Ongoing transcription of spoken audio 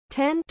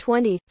10,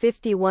 20,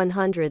 50,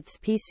 100ths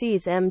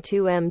PCs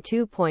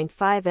M2, M2.5,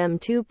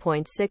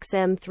 M2.6,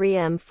 M3,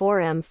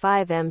 M4,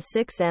 M5,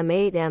 M6,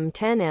 M8,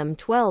 M10,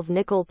 M12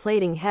 nickel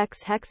plating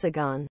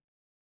Hexagon.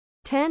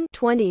 10,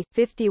 20,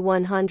 50,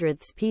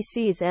 100ths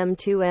PCs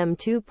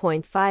M2,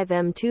 M2.5,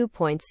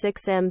 M2.6,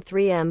 M3,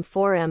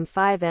 M4,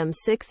 M5, M6,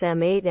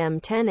 M8,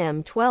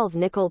 M10, M12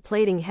 nickel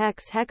plating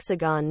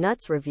Hexagon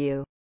nuts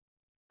review.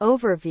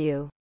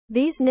 Overview.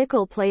 These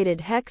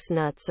nickel-plated hex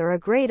nuts are a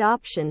great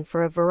option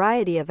for a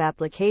variety of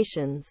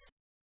applications.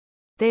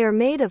 They are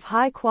made of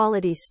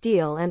high-quality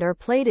steel and are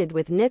plated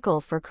with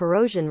nickel for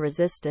corrosion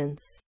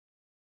resistance.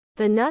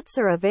 The nuts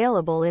are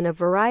available in a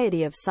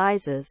variety of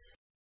sizes,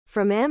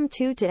 from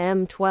M2 to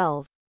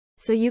M12,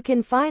 so you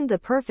can find the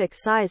perfect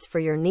size for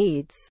your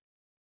needs.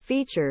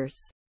 Features.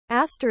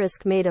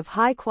 Asterisk made of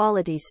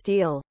high-quality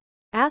steel.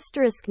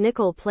 Asterisk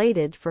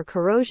nickel-plated for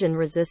corrosion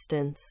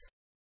resistance.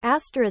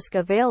 Asterisk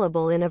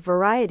available in a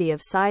variety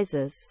of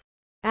sizes.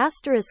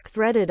 Asterisk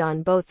threaded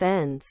on both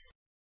ends.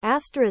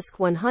 Asterisk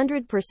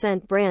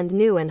 100% brand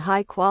new and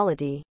high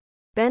quality.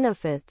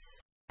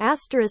 Benefits.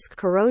 Asterisk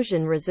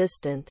corrosion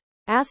resistant.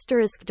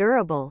 Asterisk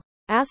durable.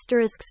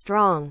 Asterisk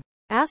strong.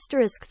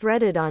 Asterisk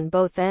threaded on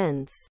both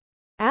ends.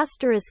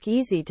 Asterisk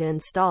easy to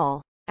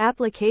install.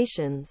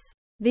 Applications.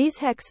 These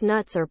hex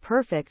nuts are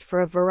perfect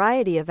for a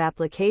variety of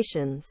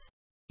applications,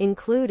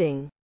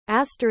 including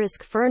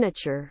asterisk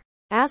furniture,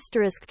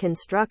 asterisk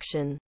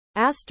construction,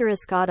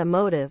 asterisk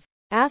automotive,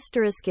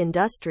 asterisk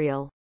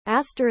industrial,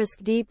 asterisk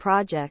D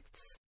projects.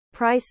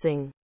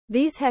 Pricing.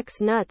 These hex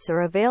nuts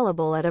are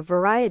available at a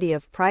variety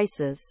of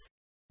prices,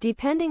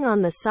 depending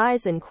on the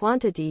size and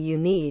quantity you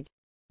need.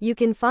 You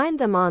can find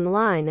them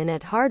online and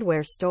at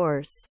hardware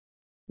stores.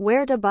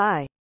 Where to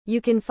buy?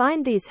 You can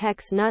find these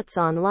hex nuts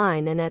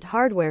online and at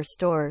hardware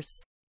stores.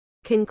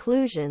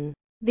 Conclusion.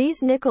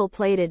 These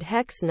nickel-plated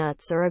hex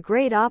nuts are a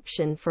great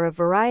option for a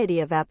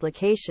variety of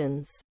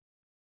applications.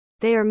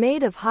 They are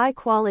made of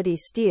high-quality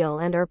steel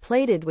and are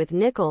plated with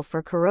nickel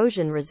for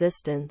corrosion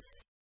resistance.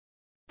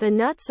 The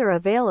nuts are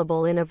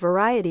available in a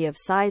variety of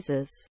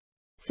sizes,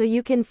 so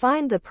you can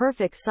find the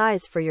perfect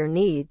size for your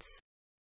needs.